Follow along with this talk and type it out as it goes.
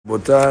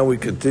Botan, we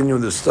continue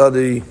the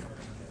study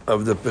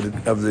of the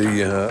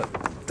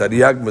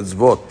Tariag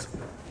Mitzvot.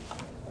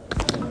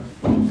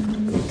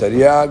 In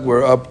Tariag,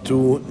 we're up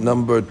to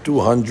number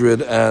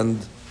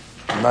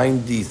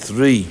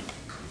 293,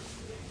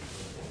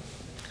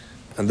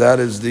 and that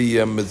is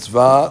the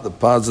mitzvah, the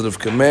positive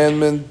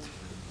commandment,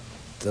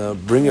 to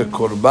bring a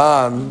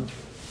korban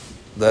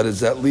that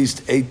is at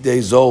least 8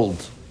 days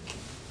old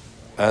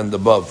and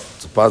above.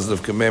 It's a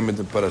positive commandment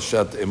in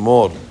Parashat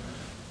Emor.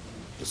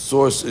 The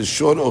source is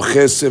Shor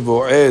Ochese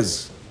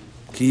Vo'ez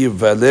Ki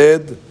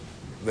Yivaled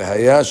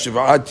V'haya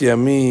Shiv'at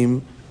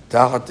Yamim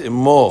Tachat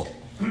Imo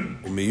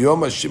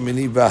U'miyom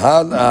HaShemini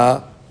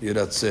V'hal'a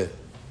Yiratzeh.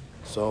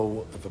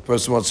 So if a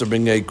person wants to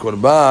bring a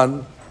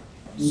korban,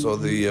 so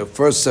the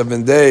first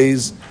 7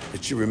 days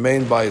it should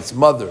remain by its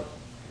mother.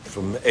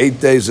 From 8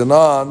 days and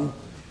on,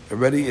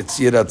 already it's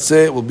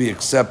Yiratzeh, it will be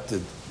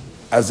accepted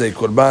as a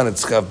korban.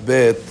 It's Chav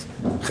Bet,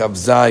 Chav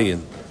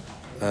Zayin.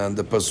 And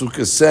the pasuk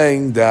is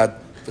saying that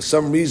for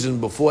some reason,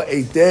 before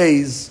 8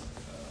 days,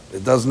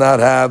 it does not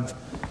have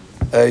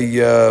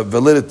a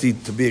validity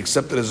to be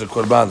accepted as a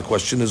korban. The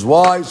question is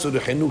why? So the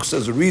Chinuch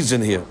says a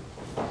reason here.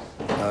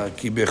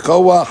 Ki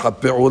bechowa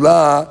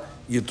ha'pe'ula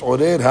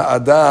yit'orer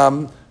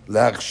ha'adam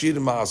la'akshir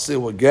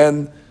ma'aseh.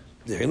 Again,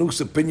 the Chinuch's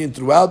opinion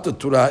throughout the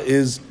Torah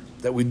is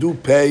that we do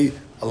pay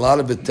a lot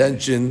of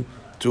attention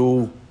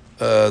to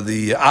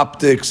the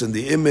optics and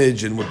the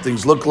image and what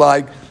things look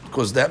like,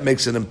 because that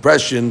makes an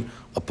impression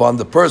upon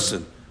the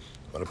person.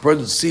 When a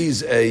person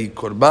sees a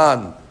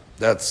korban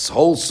that's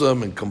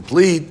wholesome and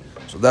complete,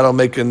 so that'll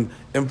make an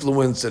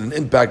influence and an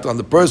impact on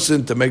the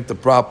person to make the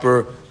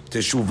proper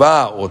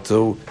teshuvah, or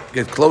to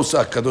get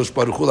closer to Kadosh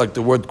Baruch Hu, like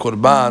the word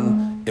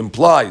korban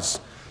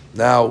implies.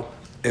 Now,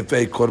 if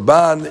a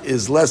korban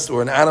is less,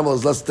 or an animal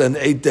is less than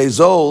 8 days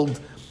old,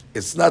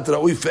 it's not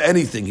ra'ui for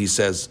anything, he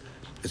says.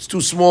 It's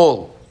too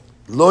small.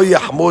 Lo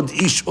yahmod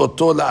ish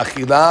oto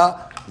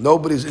la'achila.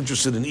 Nobody's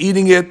interested in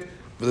eating it.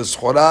 For the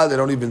schora, they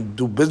don't even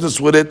do business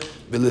with it.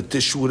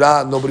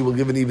 Teshura, nobody will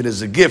give it even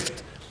as a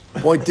gift. The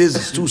point is,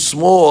 it's too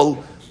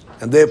small,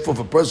 and therefore,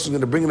 if a person is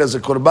going to bring it as a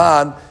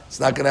korban, it's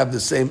not going to have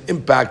the same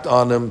impact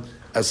on him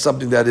as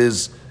something that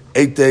is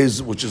 8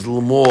 days, which is a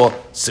little more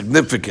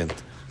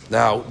significant.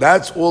 Now,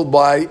 that's all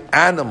by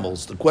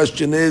animals. The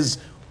question is,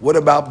 what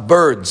about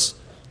birds?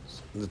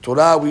 In the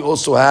Torah, we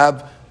also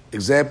have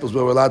examples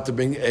where we're allowed to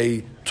bring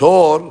a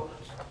tor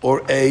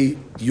or a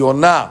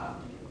yonah,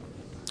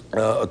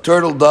 a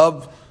turtle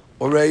dove,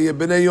 or a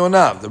b'nei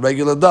yonah, the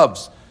regular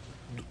doves.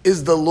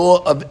 Is the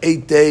law of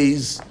 8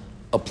 days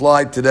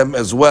applied to them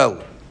as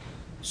well?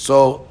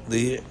 So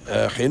the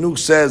Chinuch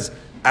says,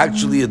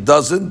 actually it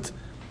doesn't.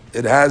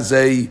 It has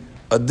a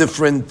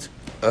different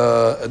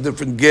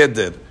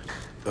geder.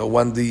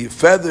 When the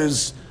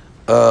feathers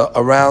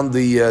around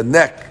the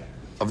neck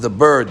of the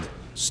bird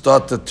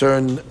start to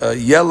turn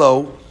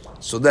yellow,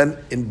 so then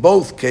in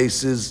both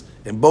cases,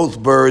 in both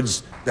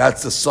birds,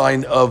 that's a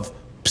sign of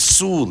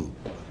psul.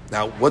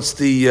 Now, what's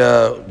the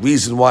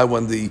reason why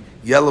when the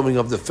yellowing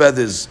of the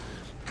feathers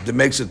that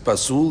makes it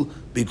pasul?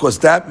 Because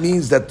that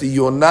means that the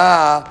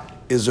yonah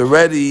is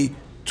already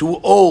too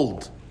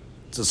old.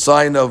 It's a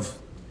sign of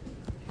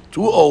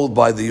too old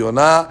by the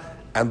yonah,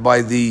 and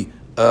by the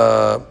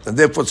and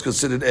therefore it's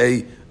considered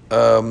a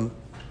mum.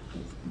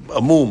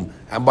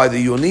 And by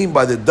the yonim,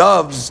 by the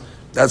doves,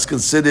 that's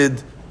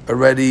considered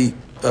already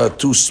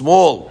too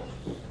small.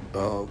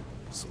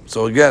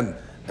 So again.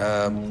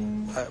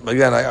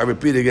 I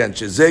repeat again,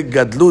 Shezeh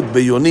gadlut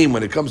beyonim,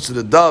 when it comes to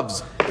the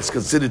doves, it's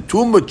considered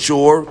too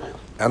mature,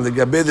 and the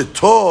gabe the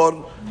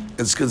tor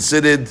is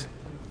considered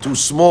too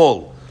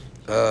small.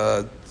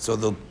 So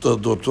the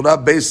Torah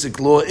basic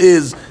law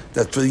is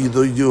that for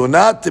the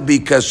yonah to be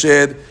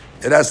kasher,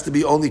 it has to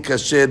be only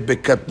kasher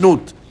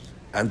bekatnut,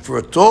 and for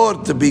a tor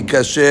to be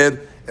kasher,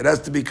 it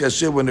has to be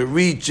kasher when it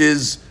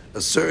reaches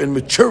a certain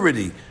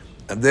maturity,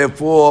 and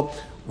therefore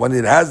when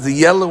it has the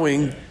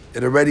yellowing,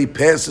 it already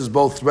passes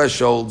both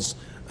thresholds.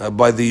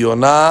 By the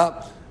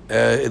yonah,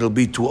 it'll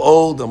be too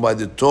old, and by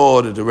the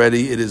tor,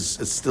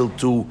 it's still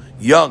too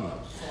young.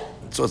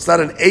 So it's not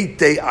an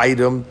 8-day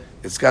item.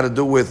 It's got to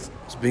do with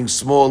being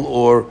small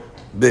or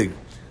big.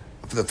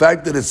 For the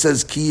fact that it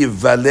says ki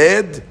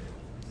yivaled,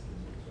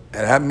 and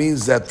that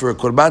means that for a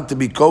korban to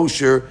be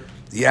kosher,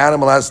 the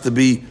animal has to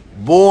be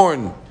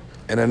born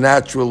in a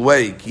natural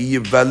way. Ki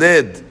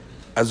yivaled,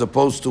 as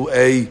opposed to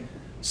a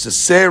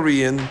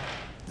cesarean,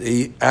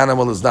 the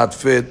animal is not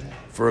fit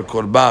for a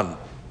korban.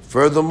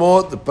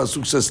 Furthermore, the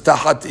pasuk says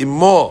tahat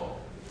imo.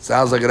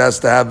 Sounds like it has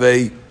to have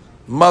a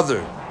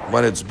mother.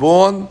 When it's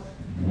born,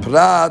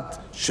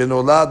 prat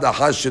shenolad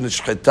achar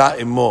shenishcheta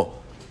imo.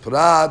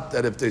 Prat,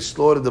 that if they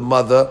slaughtered the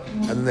mother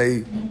and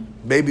the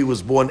baby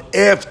was born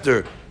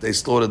after they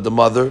slaughtered the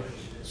mother,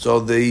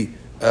 so the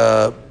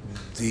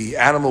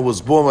animal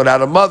was born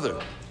without a mother,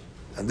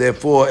 and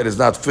therefore it is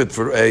not fit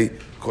for a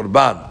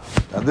korban.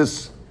 Now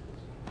this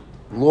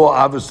law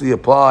obviously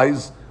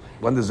applies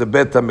when there's a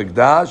Bet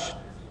HaMikdash.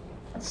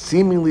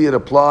 Seemingly it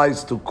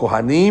applies to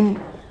Kohanim,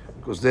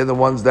 because they're the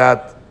ones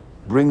that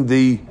bring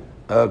the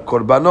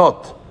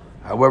korbanot.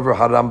 However,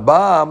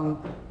 Harambam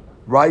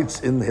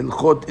writes in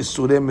Hilchot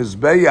Isurei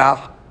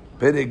Mizbeach,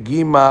 Perek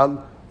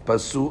Gimal,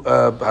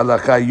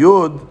 Halakha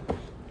Yud,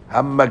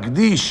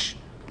 Hamagdish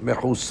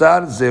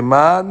Mechusar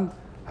Zeman,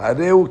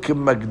 Hareu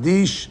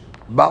Kemagdish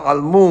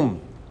Ba'al Mum,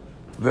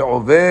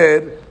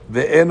 Ve'over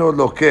Ve'eno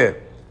Lokeh.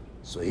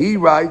 So he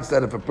writes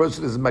that if a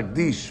person is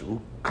Magdish,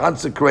 who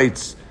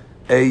consecrates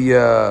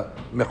a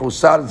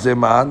Mechusar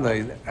Zeman,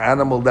 an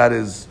animal that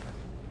is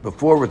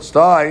before its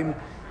time,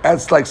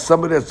 that's like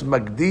somebody that's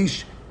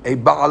Magdish, a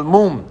Ba'al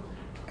Mum,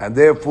 and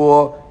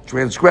therefore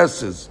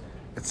transgresses.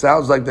 It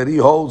sounds like that he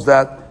holds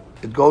that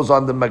it goes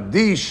on the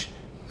Magdish,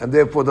 and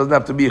therefore doesn't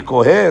have to be a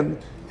Kohen,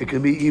 it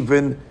can be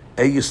even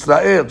a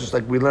Yisrael, just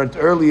like we learned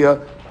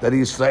earlier that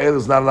Yisrael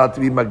is not allowed to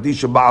be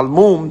Magdish, a Ba'al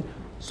Mum,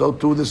 so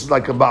too this is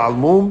like a Ba'al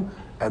Mum,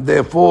 and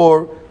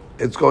therefore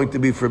it's going to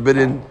be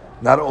forbidden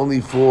not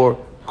only for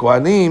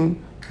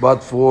Kohanim,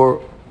 but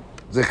for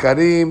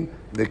Zecharim,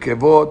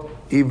 Nekevot,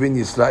 even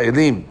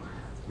Yisraelim.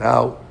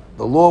 Now,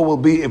 the law will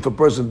be if a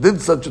person did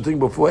such a thing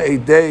before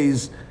 8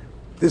 days,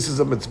 this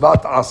is a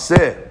mitzvah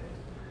aseh.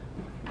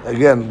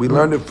 Again, we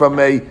learned it from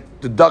a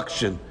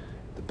deduction.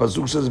 The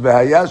pasuk says,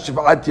 "V'haya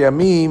shiv'at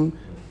yamim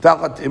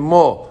tachat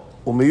imo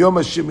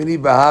u'miyom hashemini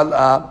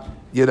v'hal'a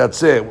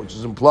yiratzeh," which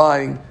is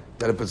implying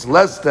that if it's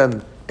less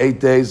than 8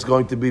 days, it's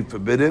going to be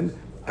forbidden.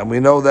 And we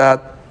know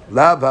that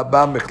lav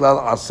haba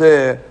michlal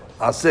aseh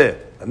aseh.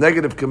 A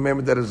negative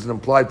commandment that is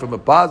implied from a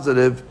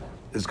positive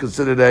is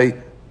considered a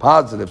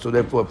positive. So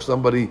therefore, if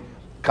somebody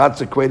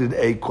consecrated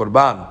a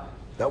korban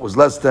that was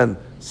less than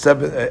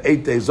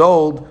 8 days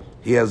old,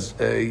 he has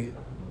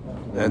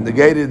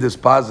negated this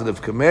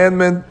positive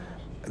commandment.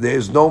 There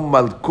is no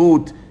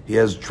malkut. He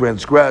has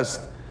transgressed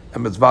a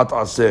mitzvah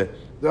aseh.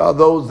 There are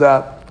those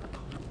that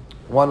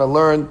want to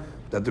learn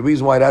that the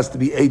reason why it has to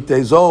be 8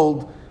 days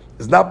old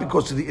is not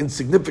because of the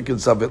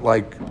insignificance of it,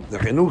 like the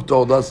Chinuch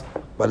told us,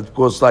 but it's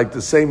because like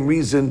the same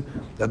reason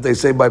that they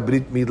say by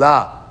Brit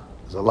Milah.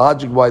 There's a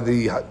logic why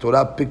the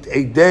Torah picked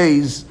 8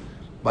 days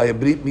by a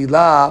Brit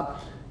Milah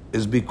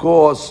is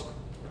because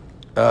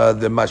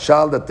the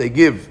mashal that they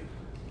give,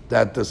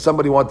 that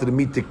somebody wanted to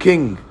meet the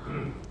king,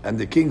 and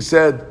the king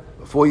said,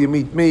 before you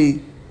meet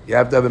me, you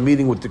have to have a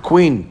meeting with the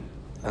queen,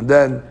 and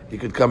then you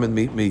could come and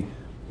meet me.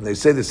 And they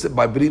say this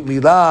by Brit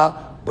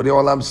Milah, but the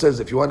Olam says,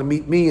 if you want to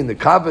meet me in the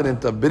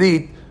covenant of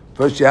Brit,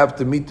 first you have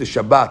to meet the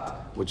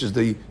Shabbat, which is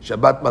the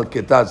Shabbat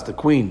Malketah, it's the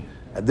queen.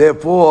 And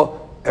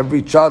therefore,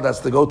 every child has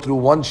to go through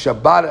one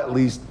Shabbat at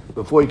least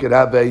before he could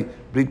have a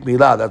Brit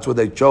Milah. That's where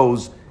they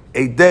chose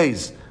 8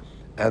 days.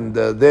 And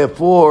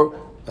therefore,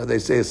 they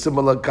say a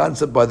similar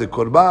concept by the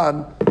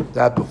Korban,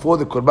 that before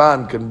the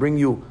Korban can bring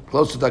you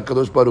closer to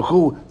HaKadosh Baruch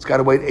Hu, it's got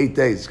to wait 8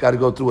 days. It's got to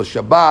go through a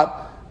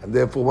Shabbat, and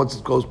therefore once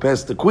it goes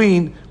past the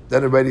queen,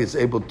 then already it's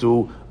able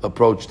to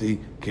approach the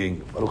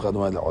king. Baruch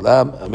Adonai Le'olam.